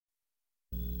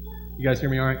You guys hear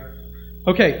me all right?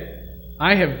 Okay,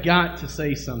 I have got to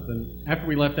say something. After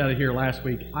we left out of here last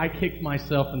week, I kicked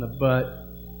myself in the butt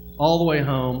all the way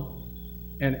home.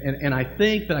 And I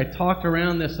think that I talked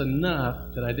around this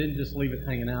enough that I didn't just leave it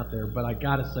hanging out there, but I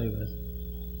got to say this.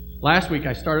 Last week,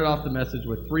 I started off the message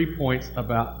with 3 points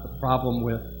about the problem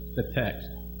with the text.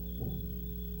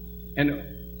 And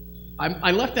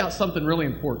I left out something really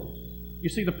important. You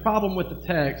see, the problem with the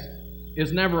text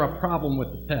is never a problem with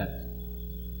the text.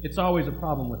 It's always a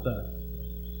problem with us.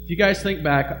 If you guys think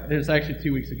back, it was actually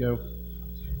 2 weeks ago,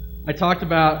 I talked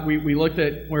about, we looked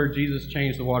at where Jesus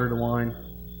changed the water to wine,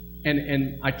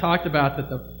 and I talked about that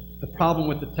the problem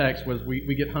with the text was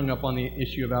we get hung up on the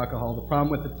issue of alcohol. The problem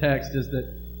with the text is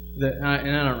and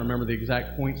I don't remember the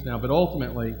exact points now, but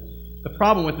ultimately, the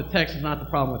problem with the text is not the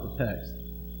problem with the text.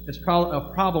 It's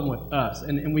a problem with us.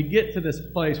 And we get to this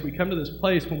place, we come to this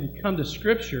place when we come to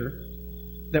Scripture,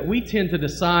 that we tend to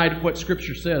decide what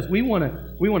Scripture says. We want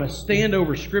to stand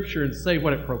over Scripture and say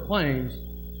what it proclaims,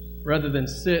 rather than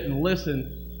sit and listen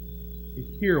to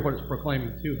hear what it's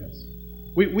proclaiming to us.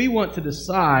 We want to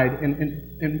decide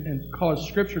and cause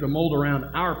Scripture to mold around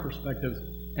our perspectives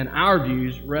and our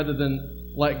views, rather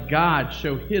than let God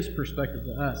show His perspective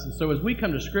to us. And so as we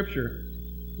come to Scripture,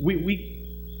 we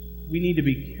need to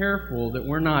be careful that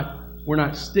we're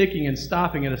not sticking and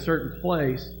stopping at a certain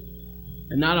place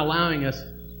and not allowing us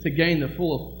to gain the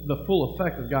full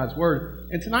effect of God's Word.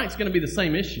 And tonight's going to be the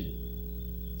same issue.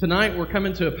 Tonight we're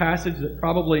coming to a passage that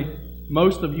probably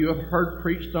most of you have heard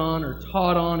preached on or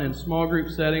taught on in small group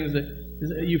settings. That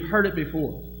you've heard it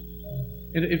before.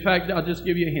 And in fact, I'll just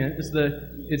give you a hint. It's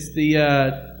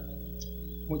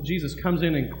when Jesus comes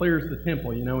in and clears the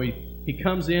temple. You know, he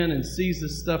comes in and sees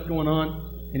this stuff going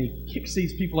on, and he kicks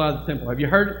these people out of the temple. Have you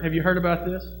heard about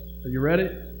this? Have you read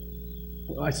it?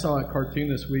 Well, I saw a cartoon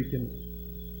this week, and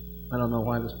I don't know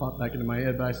why this popped back into my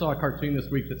head, but I saw a cartoon this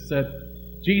week that said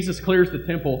Jesus clears the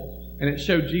temple, and it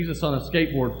showed Jesus on a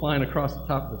skateboard flying across the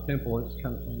top of the temple. It's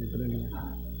kind of funny, but anyway.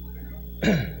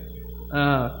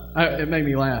 It made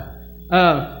me laugh.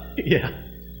 Yeah.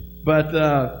 But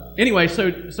anyway,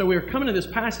 so we're coming to this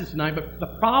passage tonight, but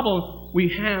the problem we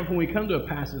have when we come to a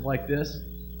passage like this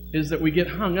is that we get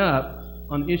hung up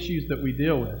on issues that we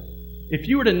deal with. If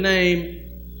you were to name,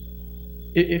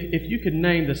 if you could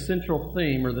name the central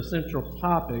theme or the central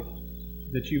topic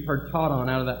that you've heard taught on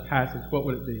out of that passage, what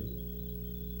would it be?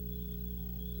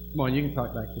 Come on, you can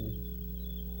talk back to me.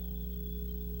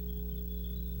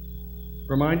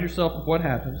 Remind yourself of what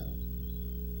happens.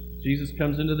 Jesus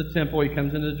comes into the temple. He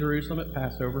comes into Jerusalem at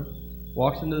Passover,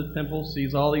 walks into the temple,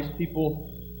 sees all these people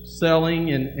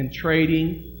selling and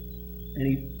trading, and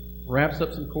he wraps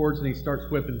up some cords and he starts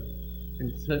whipping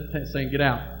and saying, "Get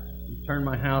out! You've turned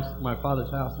my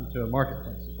Father's house into a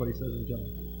marketplace." Is what he says in John.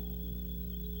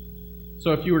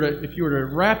 So if you were to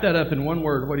wrap that up in one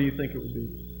word, what do you think it would be?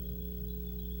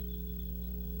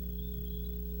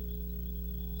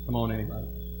 Come on, anybody.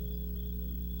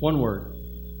 One word.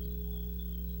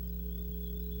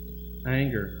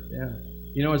 Anger. Yeah.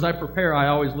 You know, as I prepare, I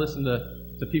always listen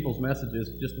to people's messages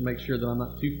just to make sure that I'm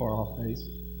not too far off base.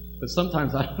 But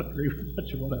sometimes I don't agree with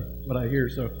much of what I hear.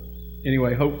 So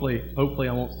anyway, hopefully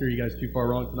I won't steer you guys too far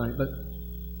wrong tonight. But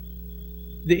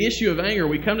the issue of anger,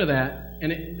 we come to that,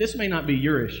 and this may not be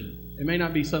your issue. It may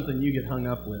not be something you get hung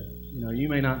up with. You know, you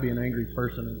may not be an angry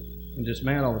person and just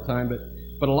mad all the time.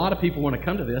 But a lot of people want to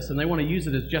come to this, and they want to use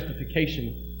it as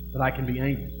justification that I can be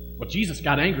angry. Well, Jesus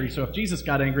got angry, so if Jesus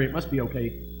got angry, it must be okay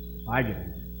if I get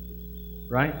angry.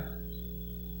 Right?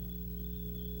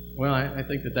 Well, I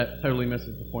think that totally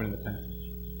misses the point of the passage.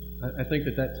 I think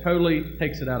that totally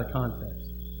takes it out of context.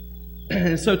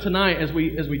 And so tonight, as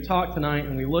we talk tonight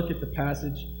and we look at the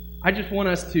passage, I just want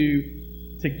us to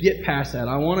get past that.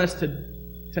 I want us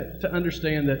to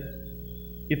understand that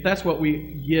if that's what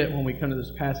we get when we come to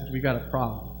this passage, we've got a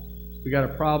problem. We got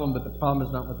a problem, but the problem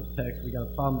is not with the text. We got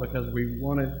a problem because we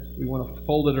want to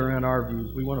fold it around our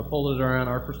views. We want to fold it around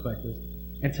our perspectives.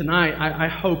 And tonight, I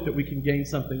hope that we can gain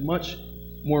something much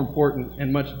more important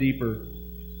and much deeper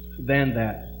than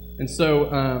that. And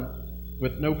so,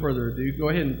 with no further ado, go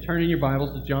ahead and turn in your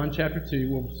Bibles to John chapter 2.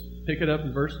 We'll pick it up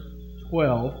in verse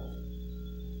 12,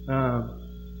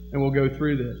 and we'll go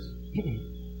through this.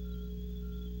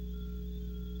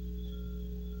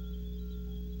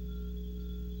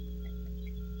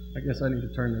 I guess I need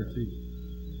to turn there too.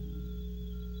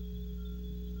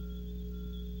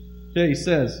 Okay, he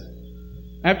says,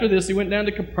 "After this he went down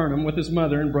to Capernaum with his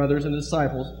mother and brothers and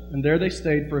disciples, and there they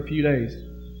stayed for a few days.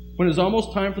 When it was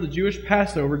almost time for the Jewish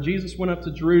Passover, Jesus went up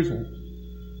to Jerusalem.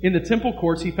 In the temple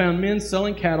courts he found men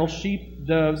selling cattle, sheep,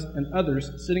 doves, and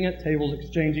others sitting at tables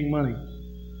exchanging money.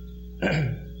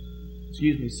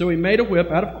 So he made a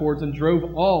whip out of cords and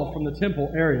drove all from the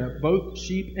temple area, both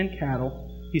sheep and cattle.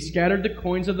 He scattered the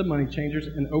coins of the money changers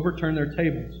and overturned their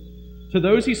tables. To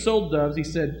those he sold doves, he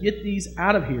said, "Get these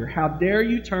out of here. How dare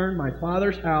you turn my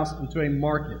Father's house into a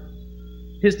market?"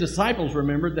 His disciples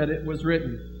remembered that it was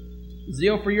written,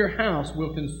 "Zeal for your house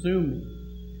will consume me."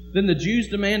 Then the Jews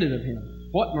demanded of him,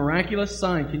 "What miraculous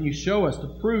sign can you show us to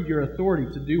prove your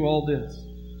authority to do all this?"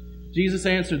 Jesus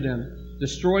answered them,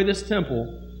 "Destroy this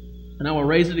temple, and I will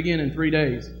raise it again in 3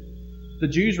 days." The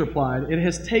Jews replied, "It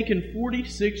has taken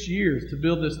 46 years to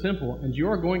build this temple, and you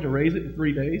are going to raise it in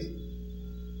 3 days?"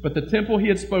 But the temple he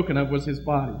had spoken of was his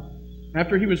body.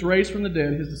 After he was raised from the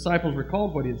dead, his disciples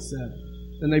recalled what he had said.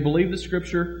 Then they believed the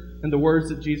Scripture and the words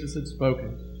that Jesus had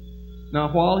spoken.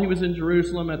 Now while he was in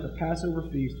Jerusalem at the Passover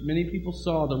feast, many people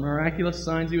saw the miraculous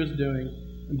signs he was doing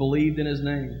and believed in his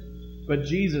name. But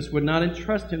Jesus would not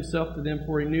entrust himself to them,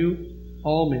 for he knew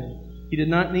all men. He did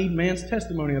not need man's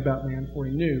testimony about man, for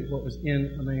he knew what was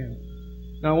in a man.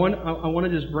 Now I want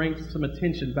to just bring some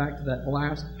attention back to that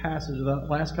last passage, the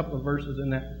last couple of verses in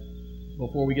that,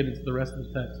 before we get into the rest of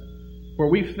the text. Where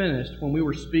we finished, when we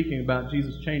were speaking about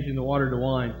Jesus changing the water to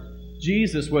wine,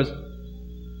 Jesus was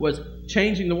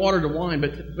changing the water to wine,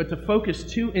 but to focus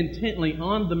too intently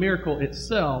on the miracle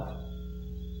itself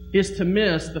is to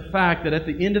miss the fact that at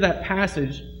the end of that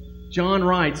passage, John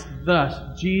writes,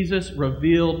 "Thus Jesus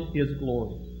revealed his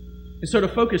glory." And so to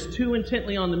focus too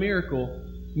intently on the miracle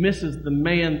misses the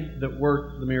man that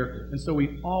worked the miracle. And so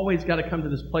we've always got to come to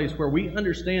this place where we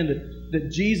understand that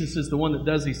Jesus is the one that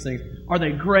does these things. Are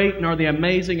they great and are they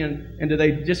amazing? And do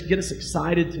they just get us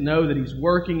excited to know that He's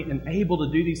working and able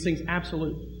to do these things?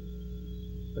 Absolutely.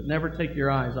 But never take your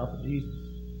eyes off of Jesus.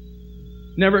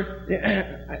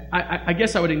 I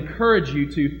guess I would encourage you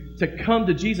to come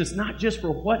to Jesus not just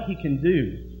for what He can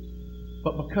do,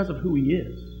 but because of who He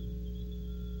is.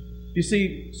 You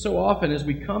see, so often as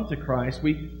we come to Christ,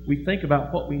 we think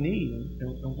about what we need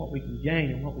and what we can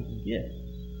gain and what we can get.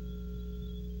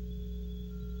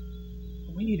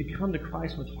 But we need to come to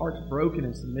Christ with hearts broken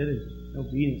and submitted in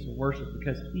obedience and worship,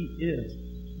 because He is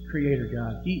the Creator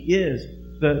God. He is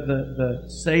the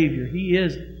Savior. He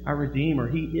is our Redeemer.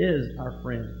 He is our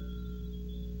friend.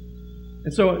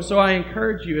 And so I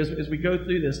encourage you as we go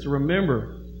through this to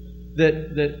remember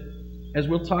that as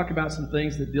we'll talk about some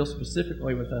things that deal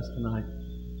specifically with us tonight,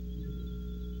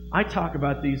 I talk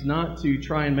about these not to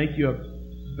try and make you a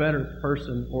better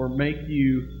person or make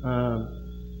you,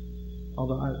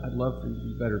 although I'd love for you to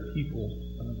be better people.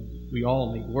 We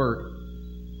all need work.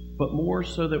 But more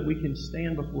so that we can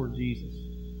stand before Jesus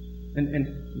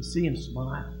and see Him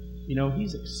smile. You know,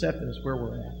 He's accepted us where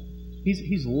we're at.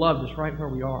 He's loved us right where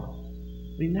we are.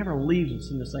 But He never leaves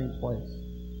us in the same place.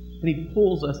 And He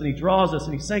pulls us, and He draws us,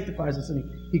 and He sanctifies us, and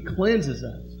He cleanses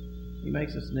us. He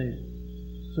makes us new.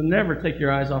 So never take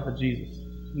your eyes off of Jesus.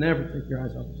 Never take your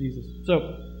eyes off of Jesus.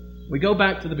 So we go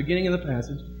back to the beginning of the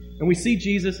passage, and we see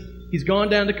Jesus. He's gone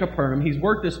down to Capernaum. He's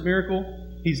worked this miracle.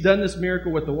 He's done this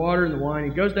miracle with the water and the wine.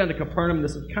 He goes down to Capernaum.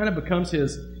 This kind of becomes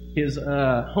his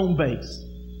home base.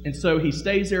 And so he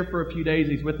stays there for a few days.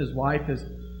 He's with his wife,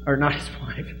 or not his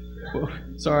wife. Well,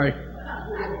 sorry.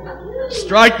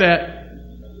 Strike that.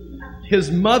 His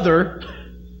mother.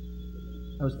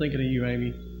 I was thinking of you,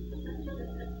 Amy.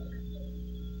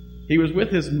 He was with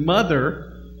his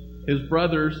mother, his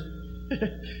brothers.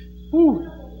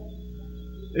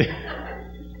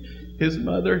 His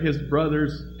mother, his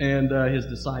brothers, and his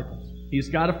disciples. He's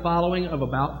got a following of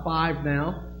about 5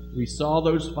 now. We saw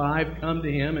those 5 come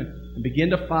to him and begin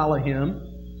to follow him.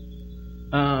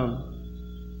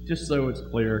 Just so it's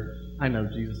clear, I know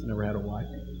Jesus never had a wife.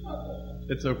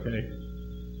 It's okay.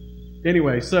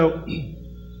 Anyway, so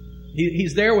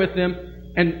he's there with them,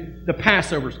 and the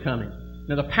Passover's coming.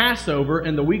 Now, the Passover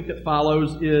and the week that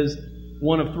follows is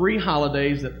one of 3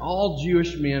 holidays that all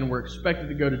Jewish men were expected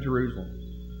to go to Jerusalem.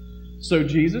 So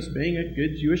Jesus, being a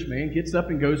good Jewish man, gets up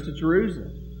and goes to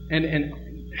Jerusalem. And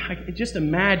just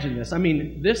imagine this. I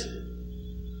mean, this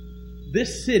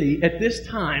city at this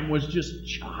time was just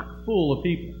chock full of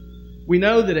people. We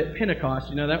know that at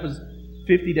Pentecost, that was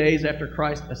 50 days after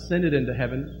Christ ascended into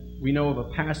heaven. We know of a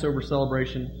Passover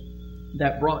celebration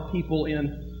that brought people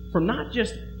in from not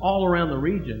just all around the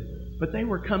region, but they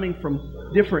were coming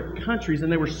from different countries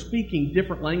and they were speaking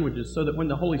different languages, so that when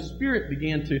the Holy Spirit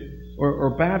began to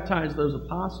or baptize those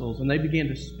apostles and they began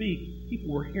to speak,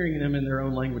 people were hearing them in their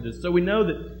own languages. So we know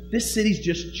that this city's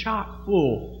just chock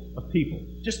full of people,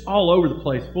 just all over the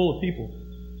place, full of people.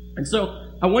 And so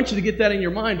I want you to get that in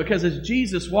your mind, because as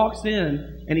Jesus walks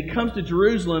in and He comes to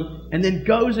Jerusalem and then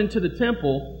goes into the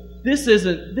temple, this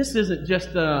isn't just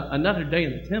another day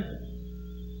in the temple.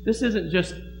 This isn't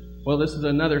just Well, this is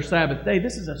another Sabbath day.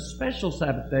 This is a special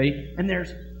Sabbath day, and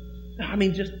there's,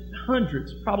 just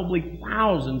hundreds, probably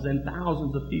thousands and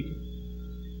thousands of people.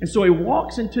 And so he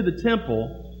walks into the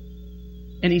temple,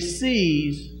 and he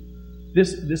sees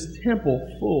this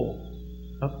temple full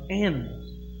of animals.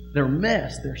 Their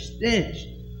mess, their stench,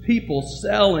 people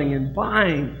selling and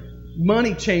buying,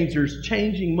 money changers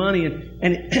changing money,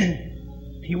 and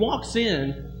he walks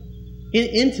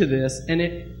into this, and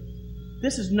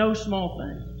this is no small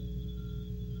thing.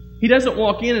 He doesn't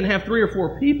walk in and have 3 or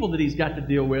 4 people that he's got to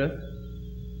deal with.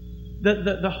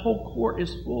 The whole court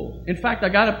is full. In fact, I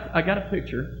got a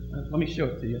picture. Let me show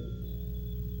it to you.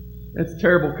 It's a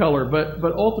terrible color,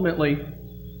 but ultimately,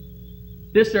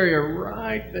 this area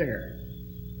right there,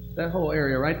 that whole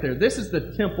area right there, this is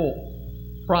the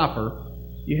temple proper.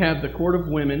 You have the court of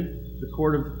women, the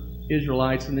court of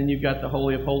Israelites, and then you've got the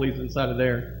Holy of Holies inside of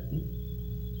there.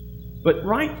 But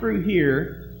right through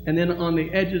here, and then on the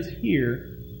edges here,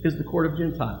 is the court of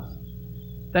Gentiles.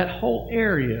 That whole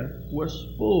area was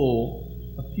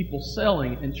full of people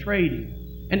selling and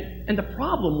trading. And the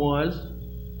problem was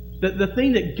that the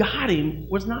thing that got him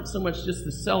was not so much just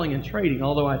the selling and trading,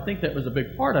 although I think that was a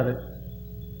big part of it,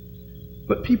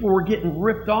 but people were getting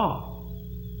ripped off.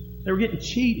 They were getting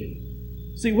cheated.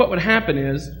 See, what would happen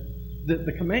is that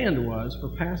the command was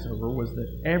for Passover was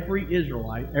that every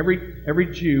Israelite,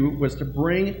 every Jew was to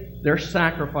bring their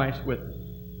sacrifice with them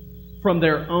from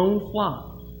their own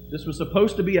flock. This was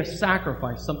supposed to be a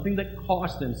sacrifice, something that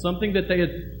cost them, something that they had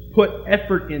put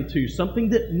effort into, something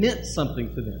that meant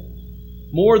something to them.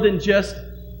 More than just,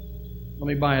 let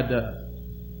me buy a dove,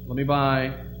 let me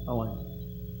buy a lamb.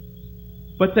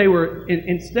 But they were,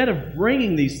 instead of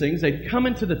bringing these things, they'd come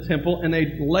into the temple and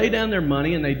they'd lay down their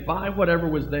money and they'd buy whatever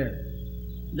was there.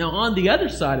 Now, on the other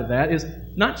side of that is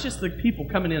not just the people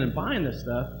coming in and buying this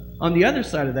stuff. On the other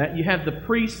side of that, you have the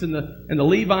priests and the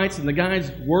Levites and the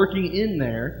guys working in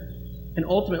there, and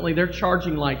ultimately they're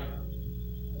charging like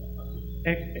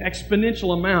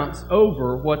exponential amounts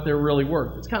over what they're really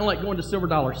worth. It's kind of like going to Silver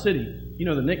Dollar City. You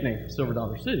know the nickname for Silver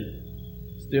Dollar City.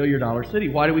 Steal your Dollar City.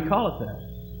 Why do we call it that?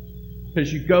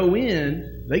 Because you go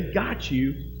in, they got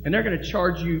you, and they're going to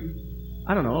charge you,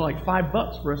 I don't know, like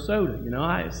 $5 for a soda.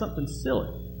 It's something silly.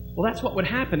 Well, that's what would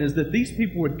happen is that these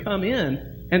people would come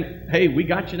in and, hey, we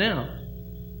got you now.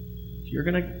 If you're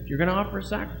gonna offer a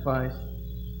sacrifice,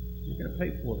 you're gonna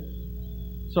pay for it.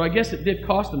 So I guess it did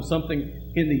cost them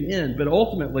something in the end, but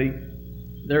ultimately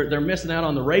they're missing out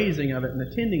on the raising of it and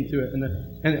the tending to it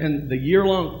and the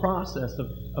year-long process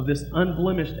of this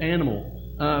unblemished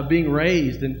animal being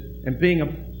raised and being a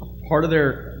part of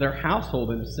their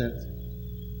household in a sense.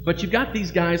 But you've got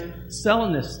these guys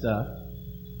selling this stuff.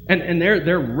 And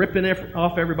they're ripping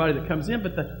off everybody that comes in.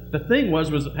 But the thing was,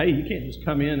 hey, you can't just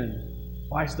come in and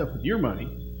buy stuff with your money.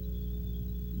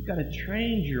 You've got to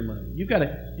change your money. You've got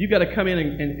to come in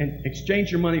and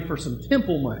exchange your money for some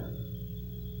temple money.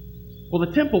 Well,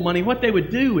 the temple money, what they would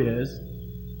do is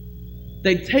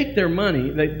they'd take their money,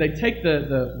 they'd take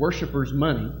the worshippers'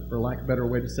 money, for lack of a better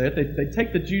way to say it. They'd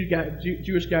take the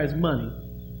Jewish guy's money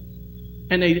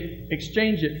and they'd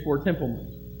exchange it for temple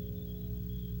money.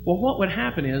 Well, what would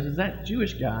happen is that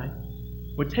Jewish guy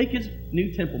would take his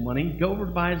new temple money, go over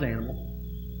to buy his animal,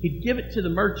 he'd give it to the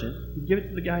merchant, he'd give it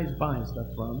to the guy he's buying stuff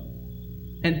from,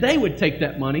 and they would take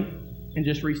that money and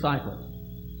just recycle it.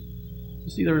 You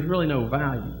see, there was really no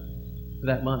value to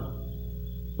that money.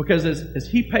 Because as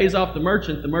he pays off the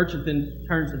merchant then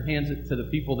turns and hands it to the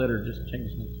people that are just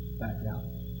changing it back out.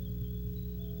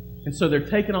 And so they're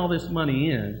taking all this money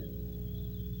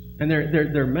in, and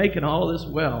they're making all of this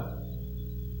wealth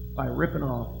by ripping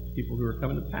off people who are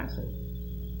coming to Passover.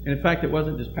 And in fact, it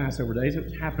wasn't just Passover days, it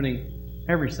was happening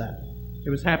every Sabbath. It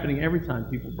was happening every time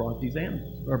people brought these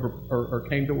animals or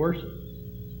came to worship.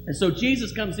 And so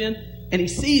Jesus comes in and he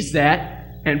sees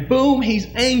that, and boom, he's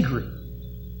angry.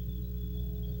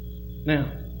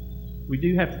 Now, we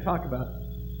do have to talk about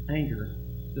anger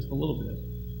just a little bit.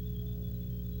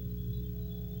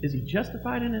 Is he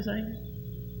justified in his anger?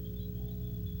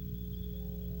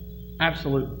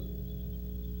 Absolutely.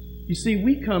 You see,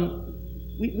 we've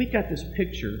got this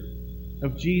picture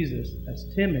of Jesus as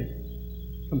timid,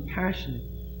 compassionate,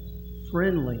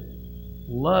 friendly,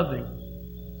 loving.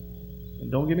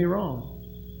 And don't get me wrong,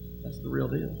 that's the real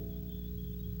deal.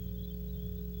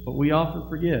 But we often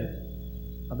forget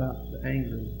about the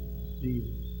angry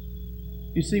Jesus.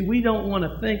 You see, we don't want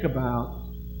to think about,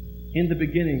 in the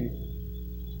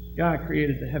beginning, God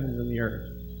created the heavens and the earth.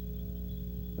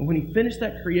 And when he finished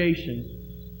that creation,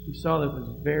 he saw that it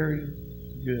was very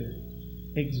good.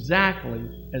 Exactly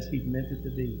as he meant it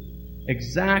to be.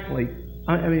 Exactly.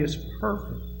 It's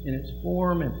perfect. in its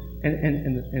form, and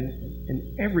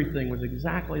everything was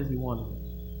exactly as He wanted it.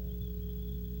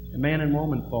 And man and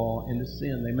woman fall into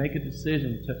sin. They make a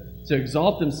decision to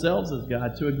exalt themselves as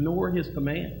God, to ignore His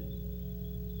command.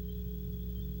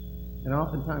 And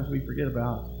oftentimes we forget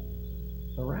about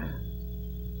the wrath.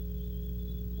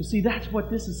 You see, that's what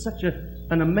this is such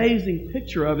an amazing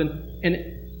picture of. And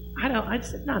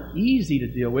it's not easy to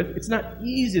deal with. It's not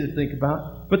easy to think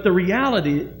about. But the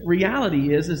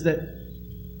reality is that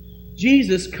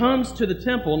Jesus comes to the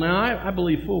temple. Now, I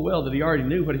believe full well that He already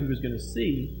knew what He was going to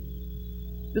see.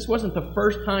 This wasn't the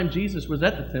first time Jesus was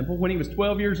at the temple. When He was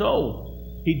 12 years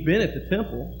old, He'd been at the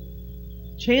temple.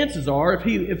 Chances are,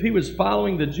 if he was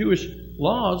following the Jewish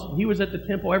laws, He was at the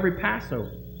temple every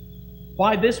Passover.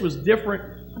 Why this was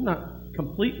different, I'm not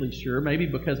completely sure. Maybe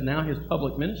because now His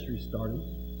public ministry started.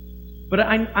 But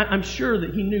I'm sure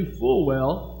that He knew full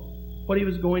well what He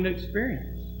was going to experience,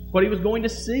 what He was going to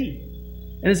see.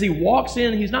 And as He walks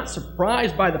in, He's not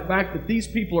surprised by the fact that these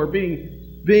people are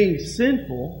being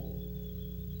sinful.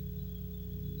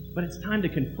 But it's time to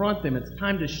confront them. It's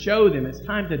time to show them. It's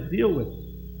time to deal with them.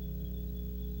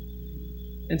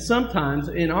 And sometimes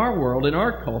in our world, in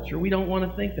our culture, we don't want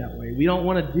to think that way. We don't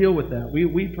want to deal with that.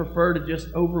 We prefer to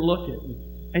just overlook it.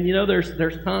 And you know,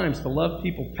 there's times to love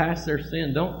people past their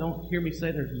sin. Don't hear me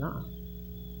say there's not.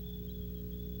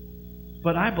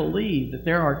 But I believe that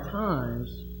there are times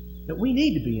that we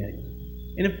need to be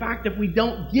angry. And in fact, if we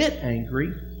don't get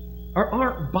angry, or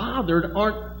aren't bothered,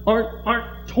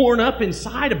 aren't torn up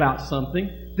inside about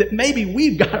something, that maybe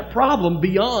we've got a problem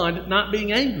beyond not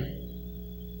being angry.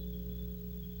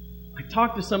 I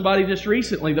talked to somebody just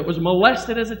recently that was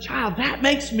molested as a child. That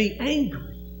makes me angry.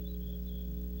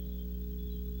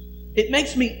 It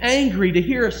makes me angry to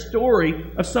hear a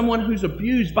story of someone who's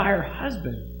abused by her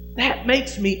husband. That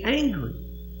makes me angry.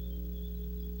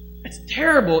 It's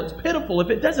terrible. It's pitiful. If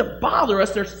it doesn't bother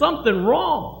us, there's something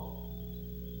wrong.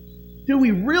 Do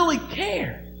we really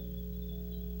care?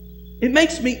 It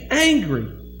makes me angry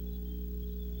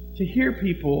to hear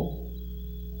people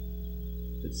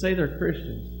that say they're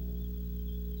Christians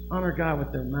honor God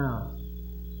with their mouths,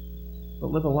 but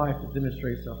live a life that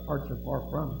demonstrates their hearts are far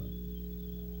from Him.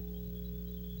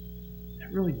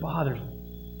 That really bothers me.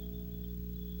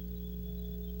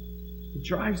 It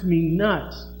drives me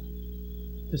nuts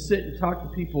to sit and talk to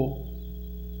people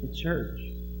in church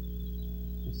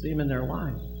and see them in their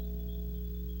life.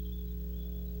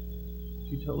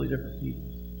 Two totally different people.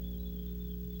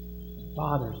 It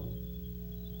bothers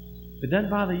me. If it doesn't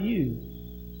bother you,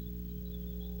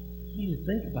 you need to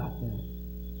think about that.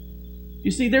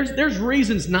 You see, there's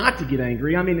reasons not to get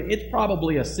angry. I mean, it's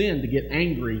probably a sin to get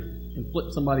angry and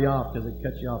flip somebody off because they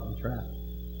cut you off in traffic.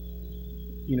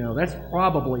 You know, that's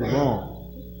probably wrong.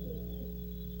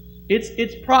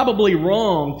 It's probably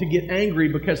wrong to get angry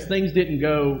because things didn't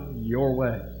go your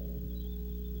way.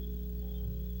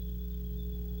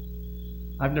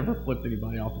 I've never flipped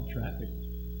anybody off in traffic.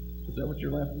 Is that what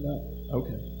you're laughing about?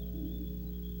 Okay.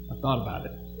 I thought about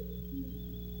it.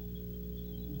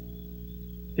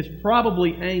 It's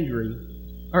probably angry,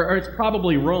 or it's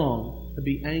probably wrong to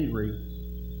be angry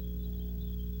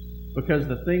because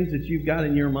the things that you've got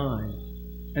in your mind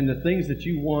and the things that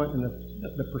you want and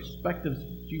the perspectives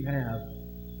that you have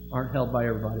aren't held by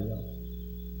everybody else.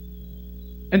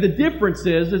 And the difference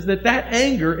is that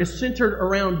anger is centered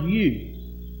around you.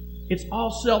 It's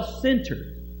all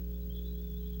self-centered.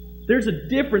 There's a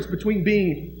difference between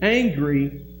being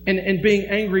angry and being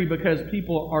angry because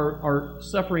people are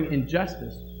suffering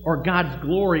injustice or God's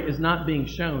glory is not being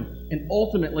shown. And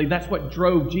ultimately, that's what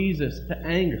drove Jesus to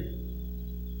anger.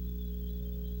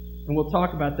 And we'll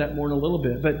talk about that more in a little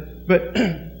bit. But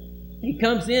He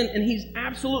comes in and He's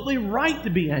absolutely right to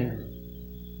be angry.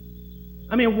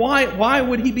 I mean, why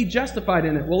would He be justified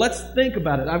in it? Well, let's think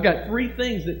about it. I've got three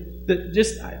things that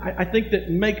just I think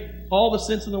that make all the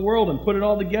sense in the world and put it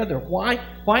all together. Why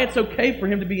it's okay for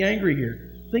Him to be angry here.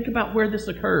 Think about where this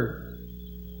occurred.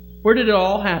 Where did it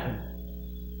all happen?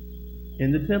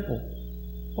 In the temple.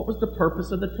 What was the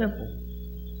purpose of the temple?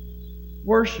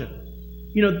 Worship.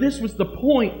 You know, this was the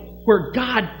point where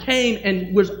God came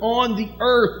and was on the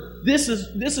earth. This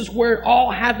is where it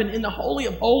all happened, in the Holy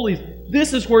of Holies.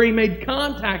 This is where He made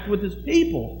contact with His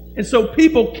people. And so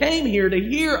people came here to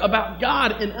hear about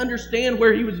God and understand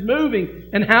where He was moving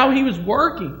and how He was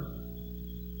working.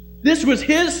 This was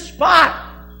His spot.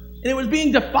 And it was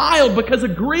being defiled because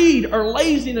of greed or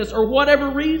laziness or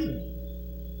whatever reason.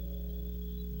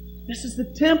 This is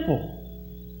the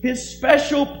temple. His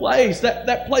special place.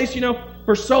 That place, you know,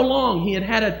 for so long He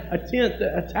had a tent,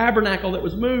 a tabernacle that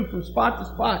was moved from spot to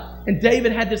spot. And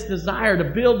David had this desire to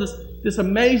build this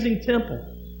amazing temple.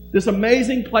 this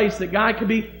amazing place that God could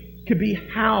be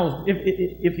housed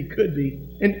if He could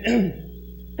be.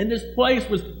 And this place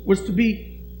was to be.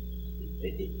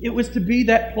 It was to be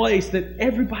that place that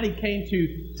everybody came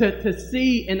to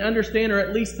see and understand, or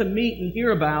at least to meet and hear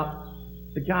about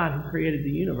the God who created the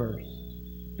universe.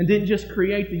 And didn't just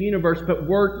create the universe, but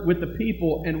worked with the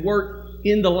people and worked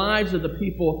in the lives of the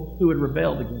people who had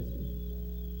rebelled against Him.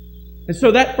 And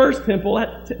so that first temple,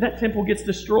 that temple gets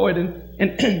destroyed,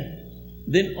 and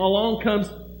then along comes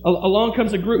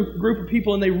a group of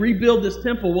people, and they rebuild this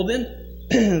temple. Well,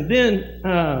 then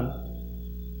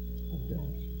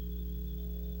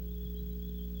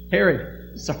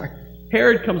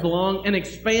Herod comes along and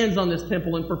expands on this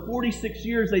temple, and for 46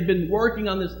 years they've been working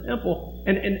on this temple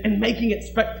and making it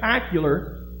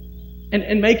spectacular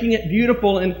and making it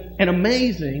beautiful and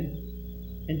amazing.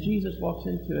 And Jesus walks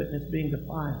into it and it's being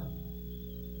defiled.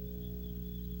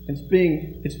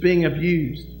 It's being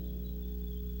abused.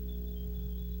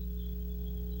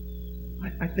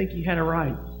 I think He had a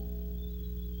right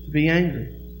to be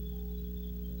angry.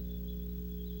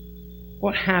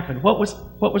 What happened? What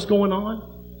was going on?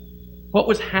 What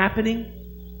was happening?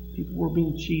 People were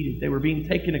being cheated. They were being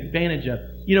taken advantage of.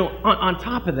 On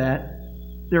top of that,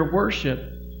 their worship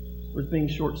was being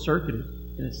short-circuited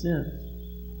in a sense.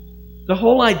 The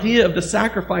whole idea of the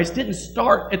sacrifice didn't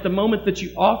start at the moment that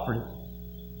you offered it.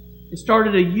 It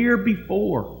started a year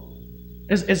before.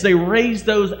 As they raised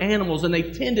those animals and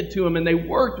they tended to them and they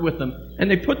worked with them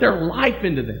and they put their life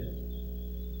into them.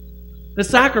 The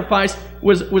sacrifice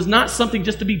was not something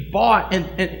just to be bought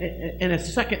and a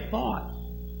second thought.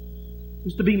 It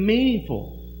was to be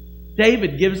meaningful.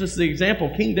 David gives us the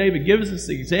example. King David gives us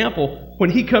the example when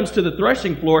he comes to the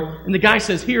threshing floor and the guy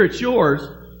says, "Here, it's yours."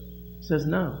 He says,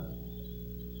 "No.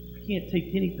 I can't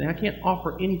take anything. I can't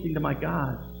offer anything to my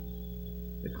God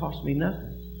that costs me nothing."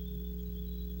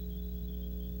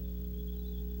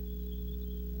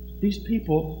 These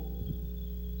people,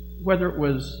 whether it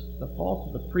was the fault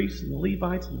of the priests and the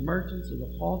Levites and the merchants or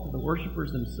the fault of the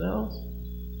worshipers themselves,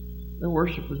 their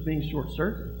worship was being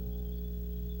short-circuited.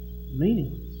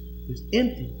 Meaningless. It was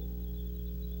empty.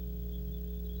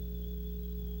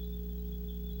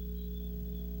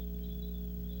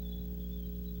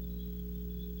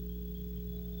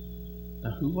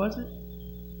 Now, who was it?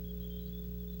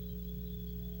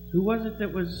 Who was it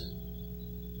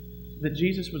that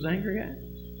Jesus was angry at?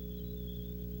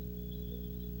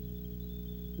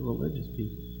 The religious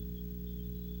people.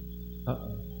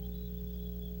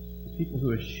 The people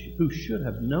who should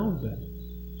have known better.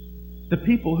 The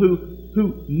people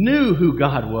who knew who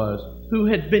God was, who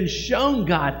had been shown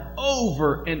God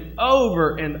over and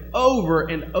over and over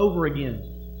and over again.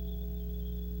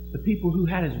 The people who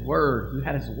had His Word, who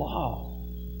had His law.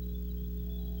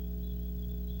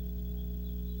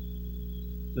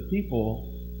 The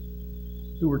people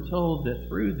who were told that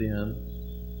through them,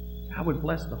 God would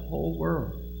bless the whole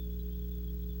world.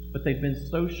 But they've been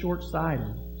so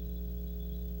short-sighted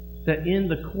that in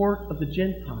the court of the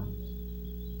Gentiles,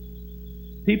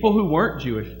 people who weren't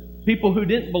Jewish, people who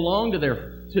didn't belong to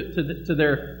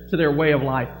their way of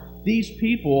life, these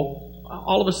people,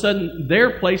 all of a sudden,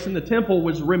 their place in the temple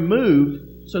was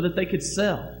removed so that they could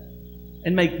sell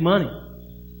and make money.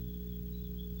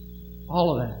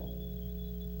 All of that.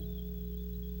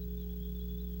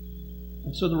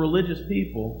 And so the religious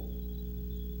people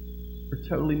are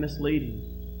totally misleading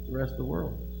the rest of the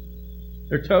world.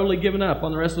 They're totally giving up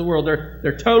on the rest of the world.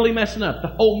 They're totally messing up the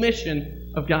whole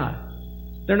mission of God.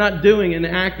 They're not doing and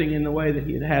acting in the way that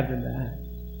He had had them to act.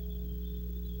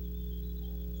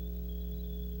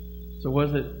 So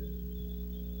was it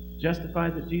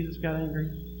justified that Jesus got angry?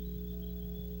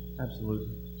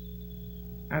 Absolutely.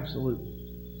 Absolutely.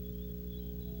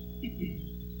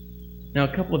 Now,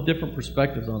 a couple of different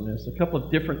perspectives on this, a couple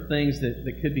of different things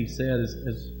that could be said as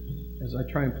I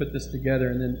try and put this together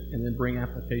and then bring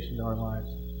application to our lives.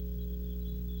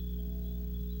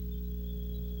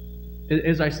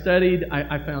 As I studied,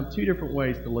 I found two different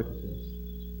ways to look at this.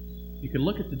 You could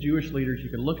look at the Jewish leaders, you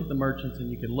could look at the merchants, and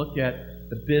you could look at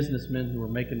the businessmen who were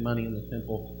making money in the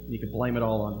temple, and you could blame it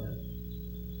all on them.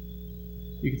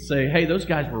 You could say, hey, those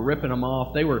guys were ripping them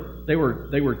off. They were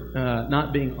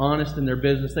not being honest in their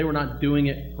business. They were not doing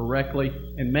it correctly.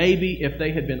 And maybe if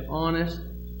they had been honest,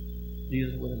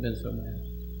 Jesus wouldn't have been so mad.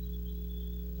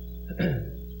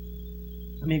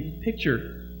 I mean,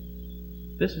 picture,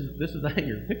 this is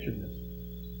anger. Picture this.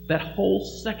 That whole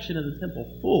section of the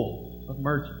temple full of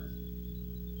merchants.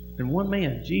 And one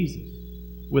man, Jesus,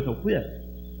 with a whip,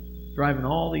 driving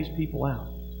all these people out.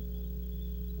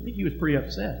 I think he was pretty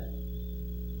upset.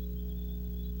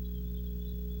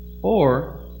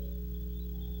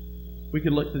 We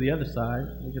could look to the other side.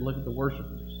 We could look at the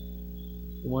worshipers,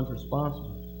 the ones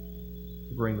responsible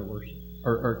to bring the worship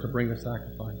or to bring the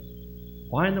sacrifice.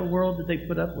 Why in the world did they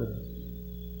put up with it?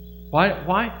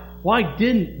 Why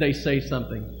didn't they say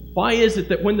something? Why is it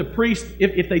that when the priest,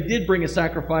 if they did bring a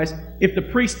sacrifice, if the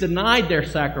priest denied their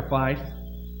sacrifice,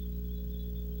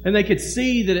 and they could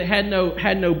see that it had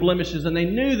no blemishes, and they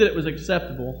knew that it was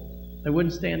acceptable, they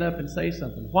wouldn't stand up and say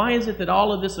something? Why is it that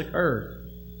all of this occurred?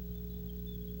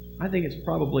 I think it's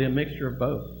probably a mixture of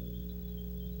both.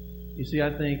 You see,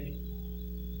 I think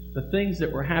the things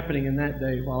that were happening in that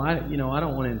day, while I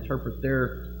don't want to interpret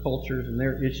their cultures and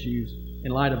their issues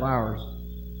in light of ours,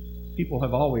 people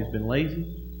have always been lazy,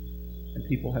 and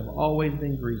people have always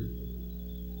been greedy.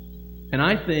 And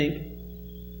I think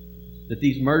that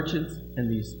these merchants and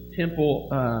these temple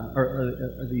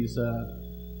these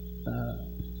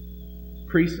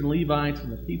priests and Levites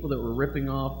and the people that were ripping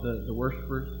off the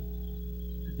worshipers,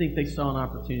 I think they saw an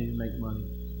opportunity to make money,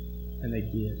 and they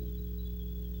did.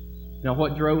 Now,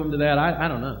 what drove them to that, I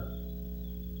don't know.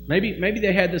 Maybe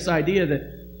they had this idea that,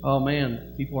 oh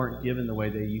man, people aren't giving the way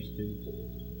they used to.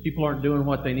 People aren't doing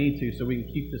what they need to, so we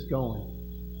can keep this going.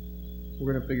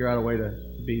 We're going to figure out a way to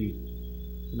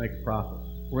make a profit.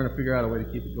 We're going to figure out a way to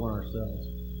keep it going ourselves.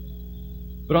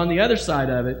 But on the other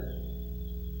side of it,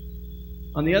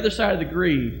 on the other side of the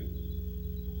greed,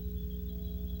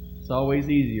 it's always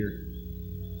easier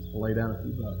just to lay down a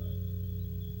few bucks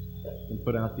and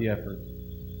put out the effort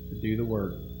to do the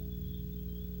work,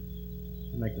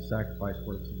 to make the sacrifice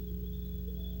worth something.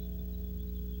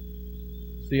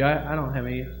 See, I don't have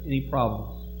any problem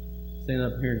standing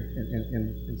up here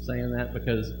and saying that,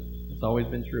 because it's always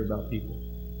been true about people.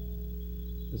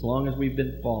 As long as we've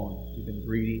been fallen, we've been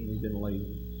greedy, and we've been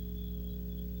lazy.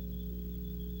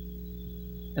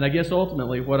 And I guess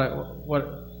ultimately, what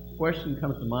question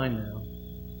comes to mind now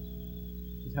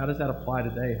is, how does that apply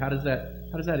today? How does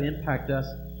that impact us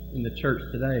in the church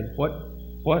today? What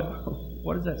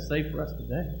does that say for us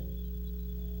today?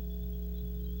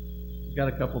 We've got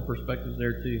a couple of perspectives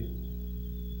there too.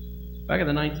 Back in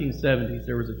the 1970s,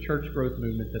 there was a church growth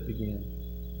movement that began.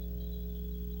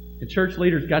 And church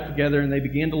leaders got together and they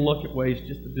began to look at ways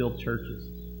just to build churches.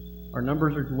 Our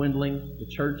numbers are dwindling. The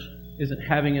church isn't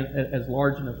having as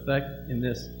large an effect in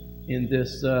this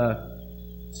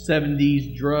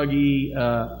 70s druggy,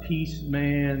 peace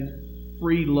man,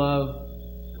 free love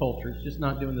culture. It's just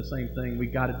not doing the same thing. We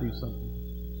got to do something.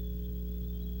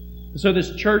 So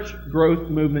this church growth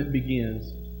movement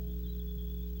begins.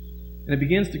 And it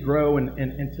begins to grow,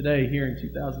 and today, here in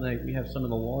 2008, we have some of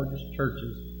the largest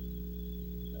churches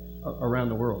around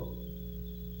the world.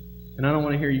 And I don't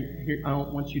want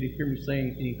you to hear me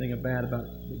saying anything bad about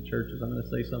big churches. I'm going to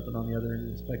say something on the other end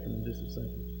of the spectrum in just a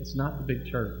second. It's not the big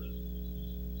church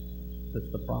that's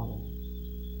the problem.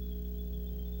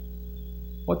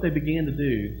 What they began to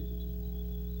do,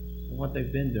 and what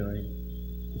they've been doing,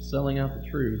 is selling out the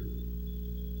truth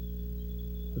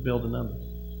to build a number.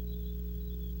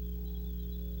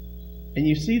 And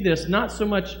you see this not so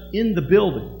much in the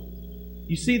building.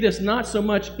 You see this not so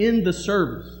much in the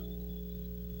service.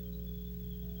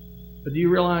 But do you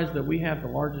realize that we have the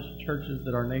largest churches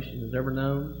that our nation has ever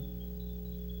known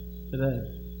today?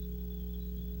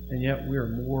 And yet we are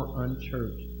more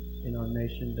unchurched in our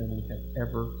nation than we have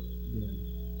ever been.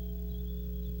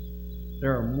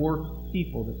 There are more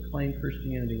people that claim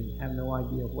Christianity and have no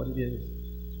idea what it is,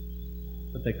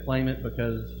 but they claim it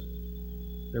because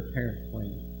their parents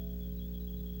claim it.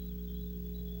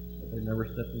 But they've never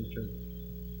stepped in church.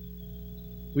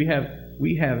 We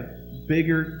have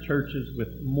bigger churches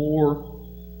with more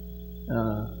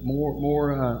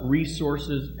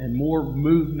resources and more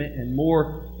movement and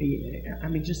more,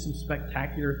 just some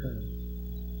spectacular things.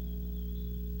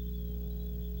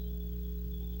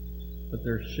 But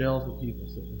there's shells of people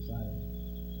sitting inside of them.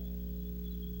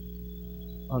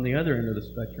 On the other end of the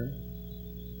spectrum,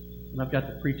 and I've got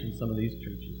to preach in some of these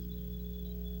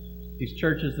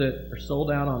churches that are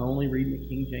sold out on only reading the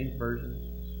King James Version.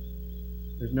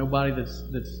 There's nobody that's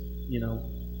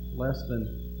less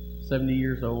than 70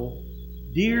 years old.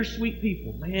 Dear sweet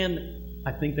people, man,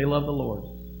 I think they love the Lord,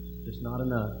 just not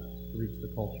enough to reach the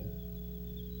culture.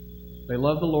 They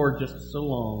love the Lord just so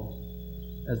long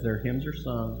as their hymns are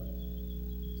sung.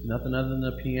 It's nothing other than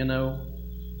a piano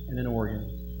and an organ.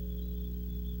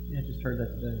 Yeah, I just heard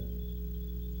that today.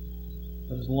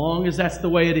 But as long as that's the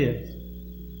way it is,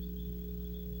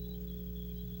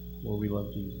 well, we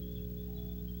love Jesus.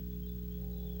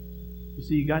 You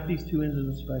see, you got these two ends of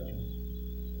the spectrum.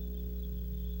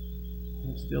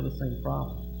 And it's still the same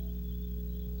problem.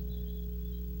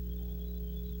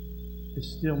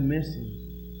 It's still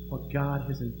missing what God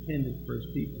has intended for His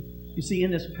people. You see,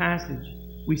 in this passage,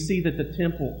 we see that the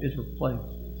temple is replaced.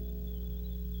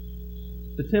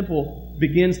 The temple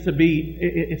begins to be,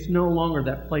 it's no longer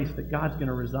that place that God's going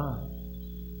to reside.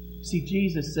 See,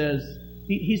 Jesus says,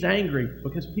 He's angry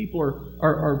because people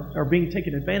are being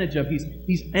taken advantage of.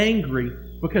 He's angry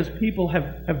because people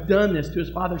have done this to His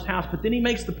Father's house. But then He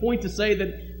makes the point to say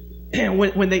that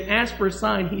when they ask for a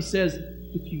sign, He says,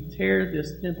 if you tear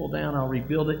this temple down, I'll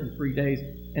rebuild it in 3 days.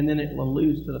 And then it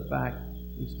alludes to the fact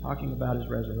He's talking about His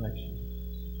resurrection.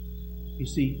 You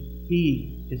see,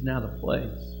 He is now the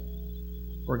place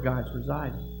where God's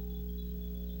residing.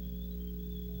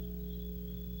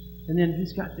 And then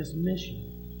He's got this mission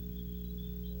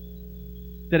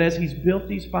that as He's built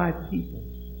these 5 people,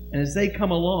 and as they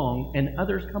come along and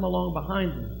others come along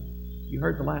behind them, you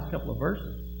heard the last couple of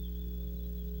verses.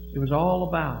 It was all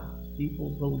about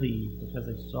people believed because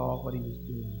they saw what He was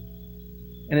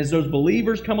doing. And as those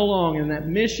believers come along and that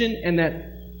mission and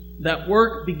that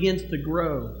work begins to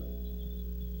grow,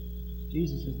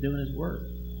 Jesus is doing His work.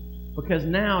 Because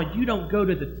now you don't go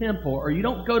to the temple or you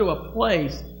don't go to a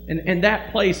place and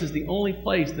that place is the only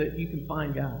place that you can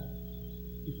find God.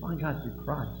 You find God through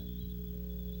Christ.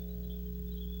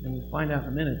 And we'll find out in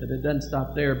a minute that it doesn't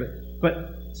stop there, but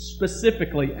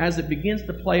specifically as it begins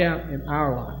to play out in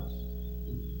our lives,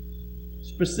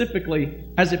 specifically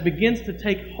as it begins to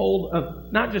take hold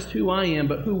of not just who I am,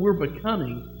 but who we're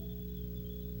becoming,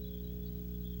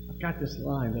 I've got this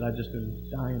line that I've just been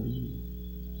dying to use.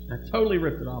 I totally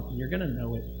ripped it off, and you're going to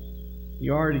know it.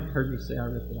 You already heard me say I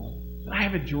ripped it off. But I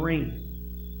have a dream.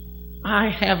 I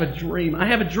have a dream. I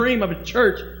have a dream of a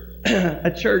church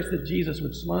that Jesus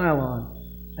would smile on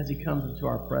as He comes into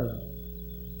our presence.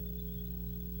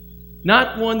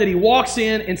 Not one that He walks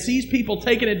in and sees people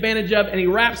taken advantage of and He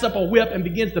wraps up a whip and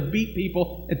begins to beat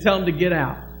people and tell them to get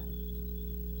out.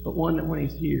 But one that when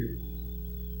He's here,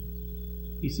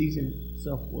 He sees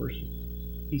Himself worship.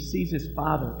 He sees His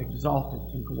Father exalted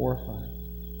and glorified.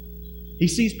 He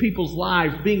sees people's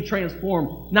lives being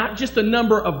transformed. Not just a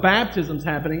number of baptisms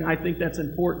happening. I think that's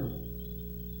important.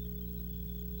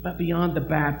 But beyond the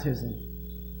baptism,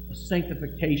 a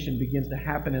sanctification begins to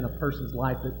happen in a person's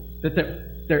life that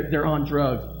they're on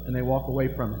drugs and they walk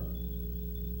away from it.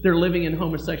 They're living in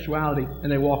homosexuality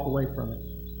and they walk away from it.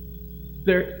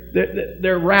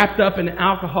 They're wrapped up in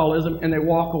alcoholism and they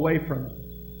walk away from it.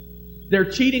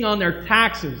 They're cheating on their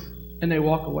taxes and they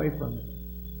walk away from it.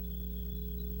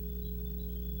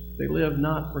 They live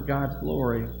not for God's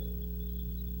glory,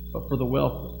 but for the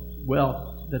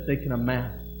wealth that they can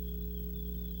amass.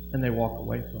 And they walk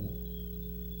away from it.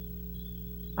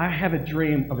 I have a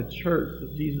dream of a church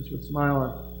that Jesus would smile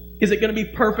on. Is it going to be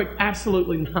perfect?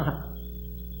 Absolutely not.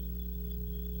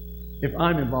 If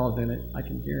I'm involved in it, I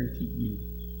can guarantee you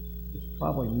it's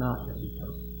probably not going to be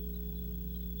perfect.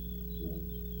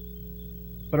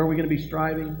 But are we going to be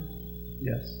striving?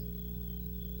 Yes.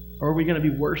 Are we going to be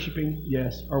worshiping?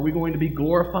 Yes. Are we going to be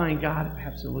glorifying God?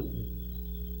 Absolutely.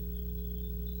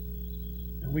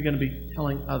 Are we going to be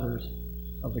telling others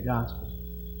of the gospel?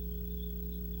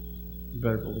 You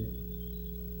better believe it.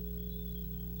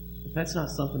 If that's not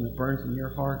something that burns in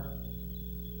your heart,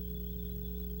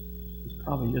 this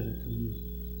probably isn't for you.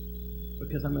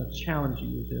 Because I'm going to challenge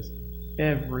you with this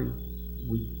every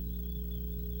week.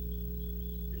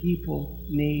 People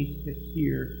need to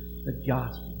hear the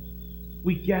gospel.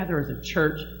 We gather as a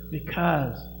church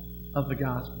because of the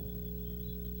gospel.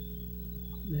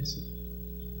 Don't miss it.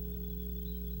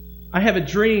 I have a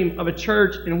dream of a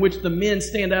church in which the men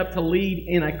stand up to lead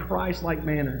in a Christ-like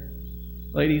manner.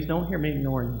 Ladies, don't hear me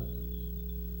ignoring you.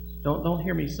 Don't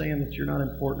hear me saying that you're not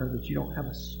important or that you don't have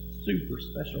a super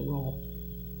special role.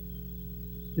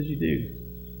 Because you do.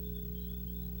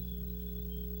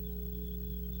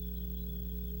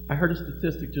 I heard a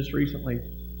statistic just recently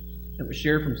that was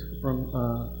shared from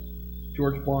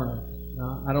George Barna.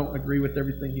 I don't agree with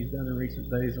everything he's done in recent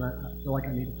days, and I feel like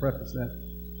I need to preface that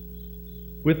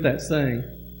with that saying.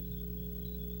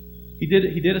 He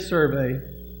did a survey,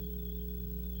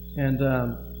 and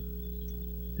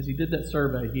as he did that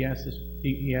survey, he asked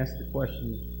the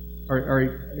question,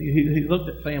 or he looked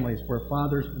at families where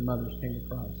fathers and mothers came to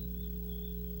Christ.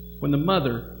 When the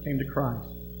mother came to Christ,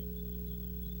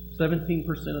 17%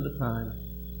 of the time,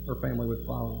 her family would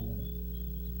follow him.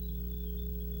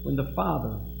 When the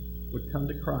father would come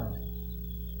to Christ,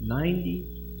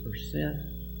 90%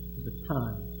 of the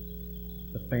time,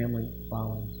 the family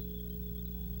follows.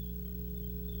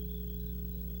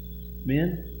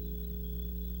 Men,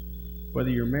 whether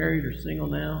you're married or single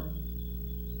now,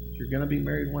 if you're going to be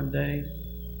married one day,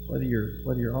 whether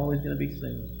you're always going to be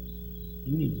single,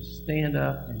 you need to stand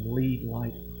up and lead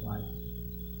like Christ.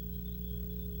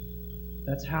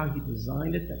 That's how He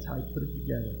designed it. That's how He put it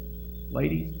together.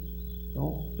 Ladies,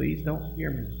 please don't hear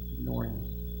me ignoring me.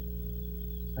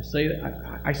 I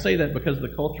say that because of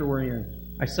the culture we're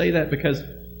in. I say that because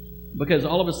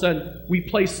all of a sudden we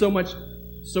place so much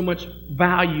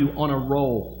value on a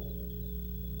role.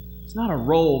 It's not a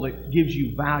role that gives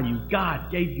you value.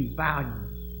 God gave you value.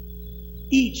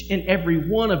 Each and every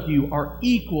one of you are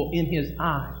equal in His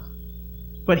eyes.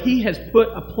 But He has put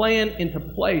a plan into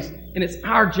place, and it's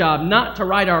our job not to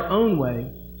write our own way,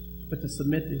 but to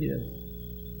submit to His.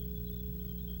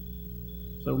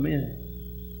 So men,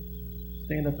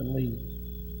 stand up and lead.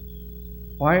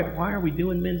 Why are we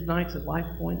doing men's nights at Life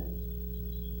Point?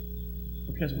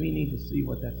 Because we need to see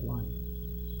what that's like.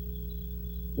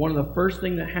 One of the first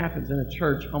things that happens in a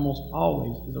church almost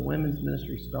always is a women's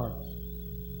ministry starts.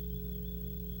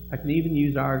 I can even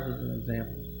use ours as an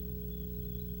example.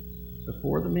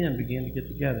 Before the men began to get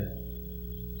together,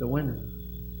 the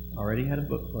women already had a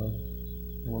book club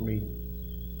and were meeting.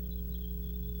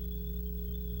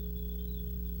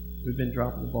 We've been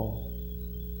dropping the ball.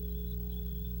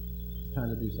 It's time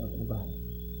to do something about it.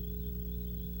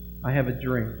 I have a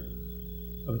dream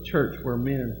of a church where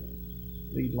men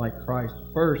lead like Christ.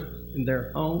 First, in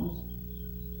their homes.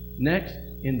 Next,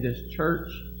 in this church.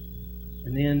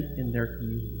 And then in their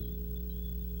community.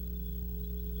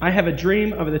 I have a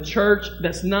dream of the church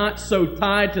that's not so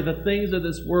tied to the things of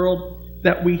this world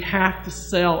that we have to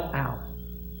sell out.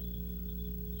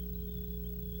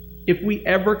 If we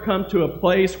ever come to a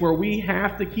place where we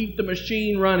have to keep the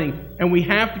machine running and we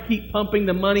have to keep pumping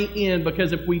the money in,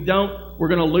 because if we don't, we're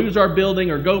going to lose our building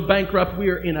or go bankrupt, we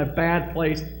are in a bad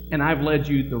place, and I've led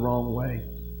you the wrong way.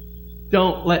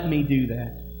 Don't let me do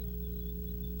that.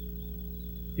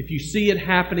 If you see it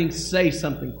happening, say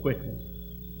something quickly.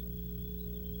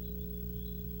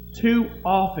 Too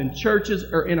often, churches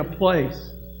are in a place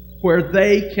where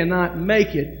they cannot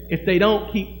make it if they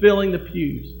don't keep filling the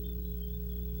pews.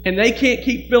 And they can't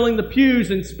keep filling the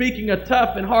pews and speaking a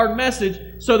tough and hard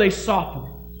message, so they soften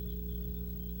it.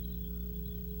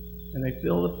 And they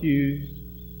fill the pews.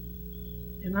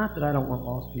 And not that I don't want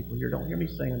lost people here. Don't hear me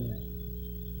saying that.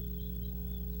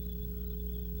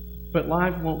 But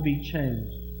lives won't be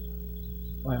changed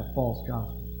by a false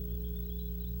gospel.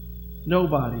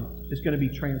 Nobody is going to be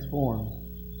transformed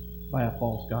by a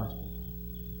false gospel.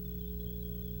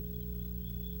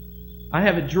 I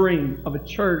have a dream of a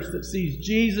church that sees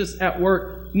Jesus at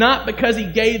work, not because He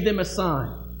gave them a sign,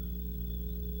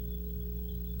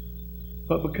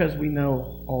 but because we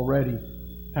know already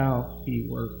how He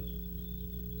works.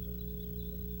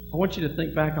 I want you to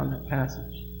think back on that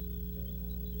passage.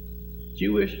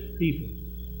 Jewish people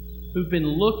who've been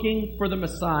looking for the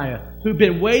Messiah, who've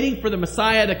been waiting for the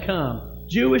Messiah to come,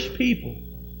 Jewish people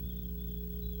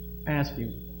ask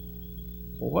Him,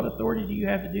 well, what authority do you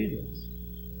have to do this?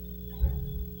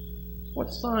 What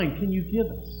sign can you give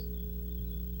us?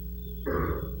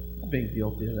 I've been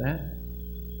guilty of that.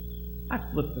 I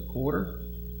flipped the quarter.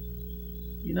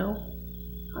 You know,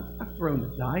 I've thrown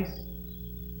the dice.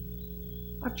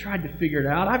 I've tried to figure it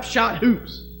out. I've shot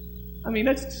hoops. I mean,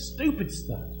 that's stupid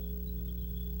stuff.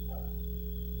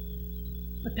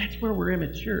 But that's where we're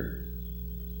immature.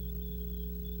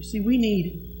 You see, we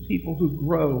need people who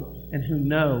grow and who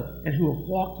know and who have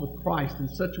walked with Christ in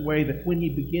such a way that when He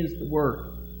begins to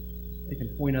work, they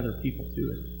can point other people to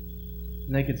it.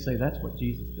 And they can say, that's what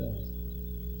Jesus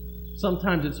does.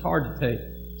 Sometimes it's hard to take.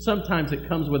 Sometimes it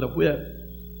comes with a whip.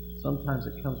 Sometimes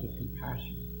it comes with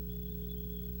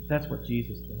compassion. That's what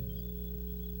Jesus does.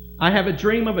 I have a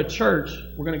dream of a church.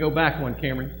 We're going to go back one,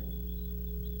 Cameron.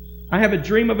 I have a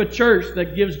dream of a church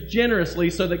that gives generously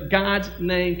so that God's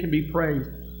name can be praised.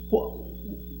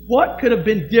 What could have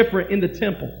been different in the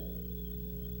temple?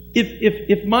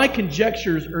 If my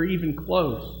conjectures are even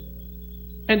close,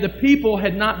 and the people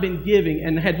had not been giving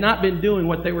and had not been doing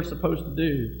what they were supposed to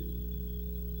do.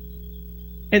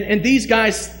 And these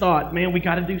guys thought, man, we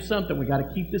got to do something. We got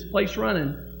to keep this place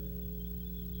running.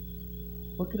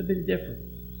 What could have been different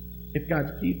if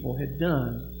God's people had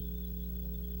done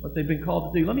what they've been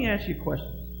called to do? Let me ask you a question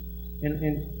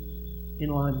in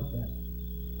line with that.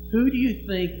 Who do you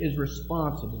think is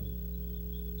responsible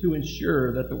to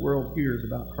ensure that the world hears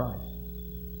about Christ?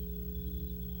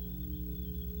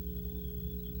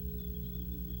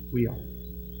 We are.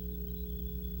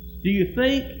 Do you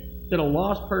think that a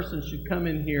lost person should come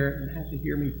in here and have to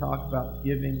hear me talk about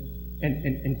giving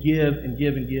and give and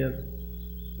give and give?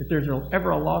 If there's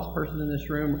ever a lost person in this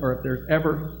room, or if there's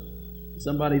ever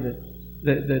somebody that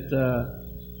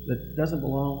doesn't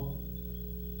belong,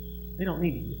 they don't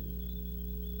need to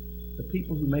give. The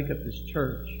people who make up this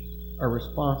church are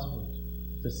responsible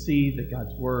to see that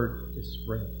God's Word is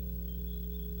spread.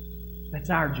 That's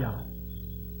our job.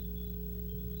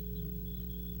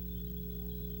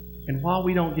 And while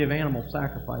we don't give animal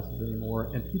sacrifices anymore,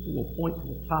 and people will point to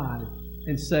the tithe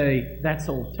and say, that's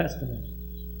Old Testament.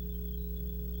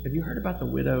 Have you heard about the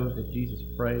widow that Jesus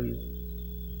praised?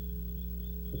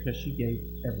 Because she gave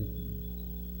everything.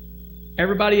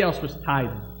 Everybody else was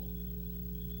tithing.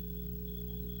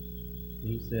 And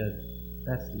he said,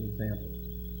 that's the example.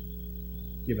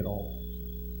 Give it all.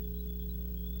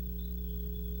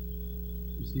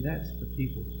 You see, that's the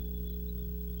people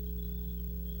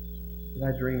that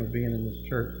I dream of being in this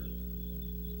church.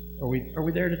 Are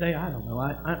we there today? I don't know.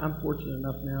 I'm fortunate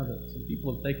enough now that some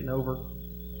people have taken over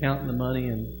counting the money,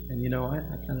 and you know, I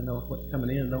kind of know what's coming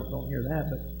in. Don't hear that,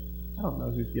 but I don't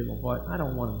know who's giving what. I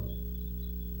don't want to,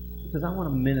 because I want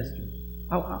to minister.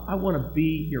 I want to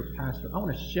be your pastor. I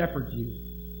want to shepherd you.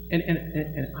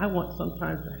 And I want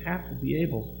sometimes to have to be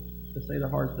able to say the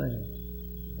hard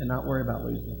thing and not worry about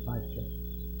losing a tithe check.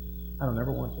 I don't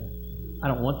ever want that. I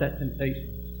don't want that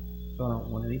temptation. So I don't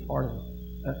want any part of it,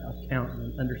 of counting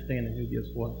and understanding who gives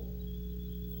what.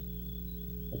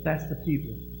 But that's the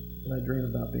people that I dream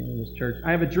about being in this church.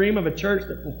 I have a dream of a church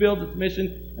that fulfills its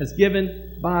mission as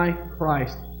given by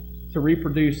Christ to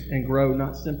reproduce and grow,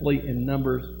 not simply in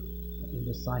numbers, but in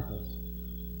disciples.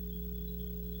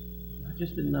 Not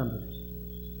just in numbers.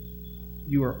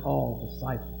 You are all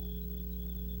disciples.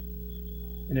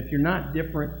 And if you're not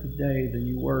different today than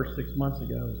you were 6 months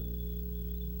ago,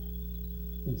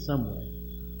 in some way,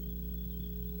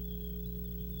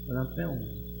 then I'm failing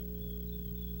you.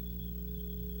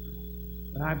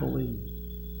 But I believe.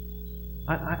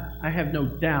 I have no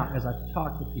doubt as I've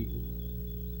talked to people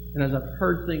and as I've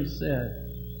heard things said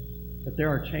that there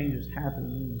are changes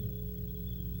happening in you.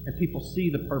 And people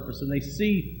see the purpose and they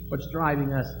see what's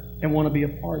driving us and want to be a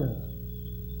part of it.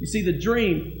 You see, the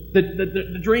dream,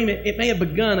 the dream, it may have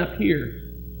begun up here.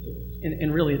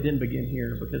 And really it didn't begin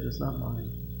here because it's not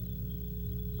mine.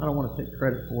 I don't want to take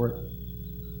credit for it.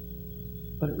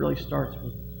 But it really starts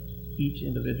with each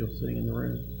individual sitting in the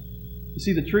room. You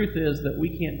see, the truth is that we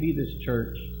can't be this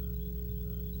church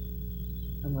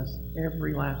unless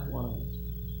every last one of us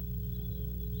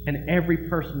and every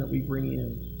person that we bring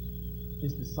in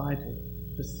is discipled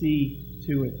to see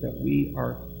to it that we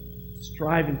are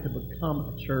striving to become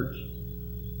a church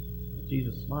that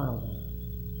Jesus smiles on.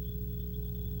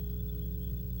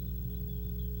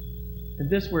 And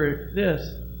this is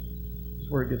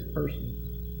where it gets personal.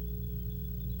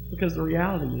 Because the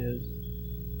reality is,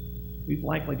 we've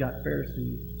likely got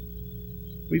Pharisees.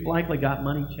 We've likely got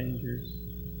money changers.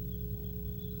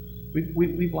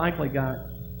 We've likely got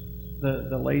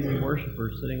the lazy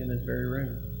worshipers sitting in this very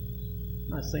room.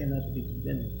 I'm not saying that to be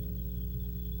condemning.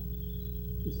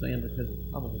 I'm just saying because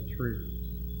it's probably true.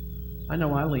 I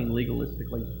know I lean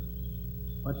legalistically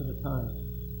much of the time.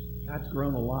 God's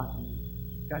grown a lot in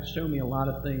me. God's shown me a lot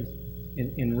of things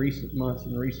in recent months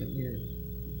and recent years.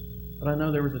 But I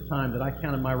know there was a time that I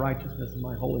counted my righteousness and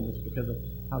my holiness because of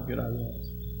how good I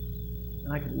was.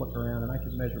 And I could look around and I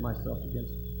could measure myself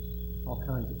against all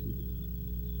kinds of people.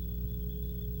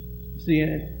 See,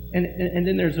 and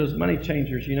then there's those money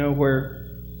changers, you know, where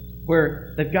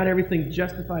they've got everything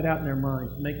justified out in their mind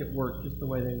to make it work just the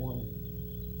way they want it.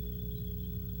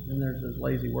 And then there's those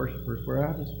lazy worshipers where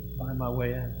I'll just find my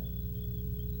way out.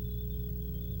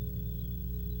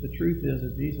 The truth is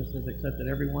that Jesus has accepted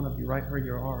every one of you right where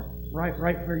you are, right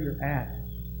where you're at.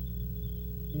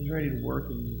 He's ready to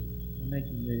work in you and make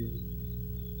you new.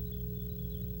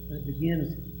 But it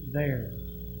begins there.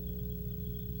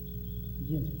 It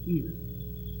begins here.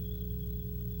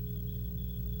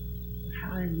 So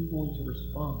how are you going to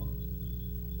respond?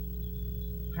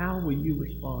 How will you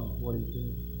respond to what He's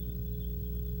doing?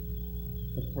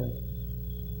 Let's pray.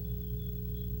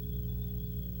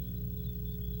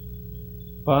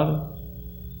 Father,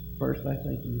 first I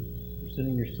thank you for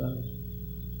sending your Son.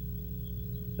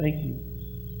 Thank you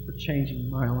for changing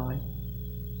my life,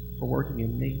 for working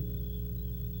in me.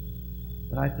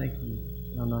 But I thank you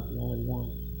that I'm not the only one.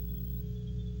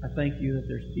 I thank you that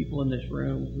there's people in this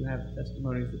room who have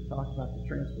testimonies that talk about the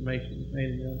transformation you've made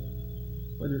in them,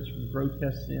 whether it's from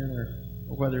grotesque sin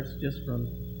or whether it's just from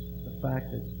the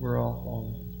fact that we're all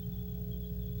fallen.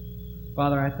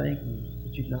 Father, I thank you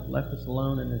that you've not left us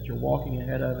alone and that you're walking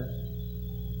ahead of us.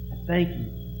 I thank you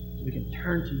that we can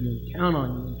turn to you and count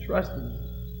on you and trust in you.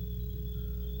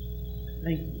 I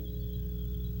thank you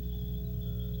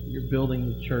that you're building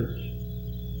the church.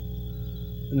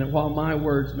 And that while my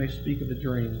words may speak of a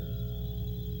dream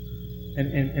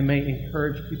and may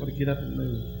encourage people to get up and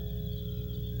move,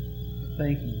 I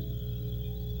thank you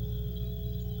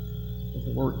that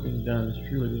the work being done is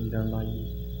truly being done by you.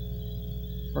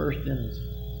 First in us,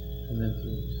 and then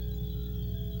through us.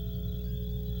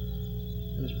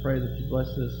 I just pray that you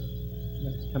bless this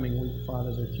next coming week,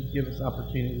 Father, that you give us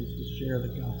opportunities to share the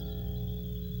gospel.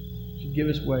 That you give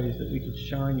us ways that we could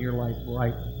shine your light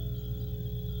brightly.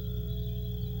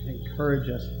 Encourage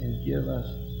us and give us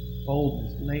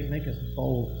boldness. Make us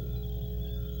bold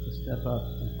to step up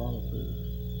and follow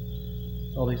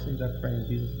through. All these things I pray in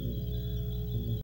Jesus' name.